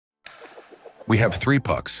We have 3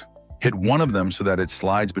 pucks. Hit one of them so that it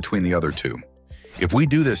slides between the other 2. If we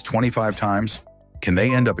do this 25 times, can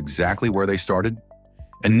they end up exactly where they started?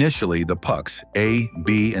 Initially, the pucks A,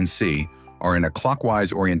 B, and C are in a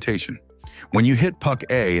clockwise orientation. When you hit puck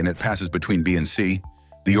A and it passes between B and C,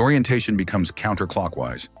 the orientation becomes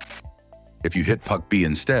counterclockwise. If you hit puck B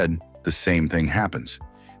instead, the same thing happens.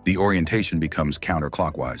 The orientation becomes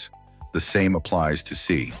counterclockwise. The same applies to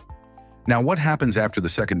C. Now, what happens after the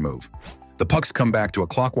second move? The pucks come back to a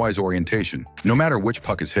clockwise orientation, no matter which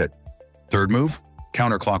puck is hit. Third move,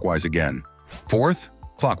 counterclockwise again. Fourth,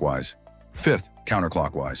 clockwise. Fifth,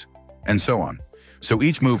 counterclockwise, and so on. So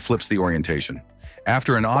each move flips the orientation.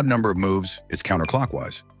 After an odd number of moves, it's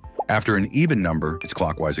counterclockwise. After an even number, it's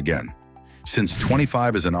clockwise again. Since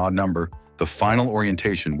 25 is an odd number, the final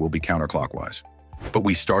orientation will be counterclockwise. But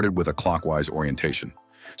we started with a clockwise orientation.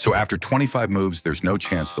 So after 25 moves, there's no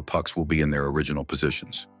chance the pucks will be in their original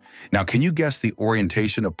positions. Now, can you guess the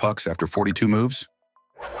orientation of pucks after 42 moves?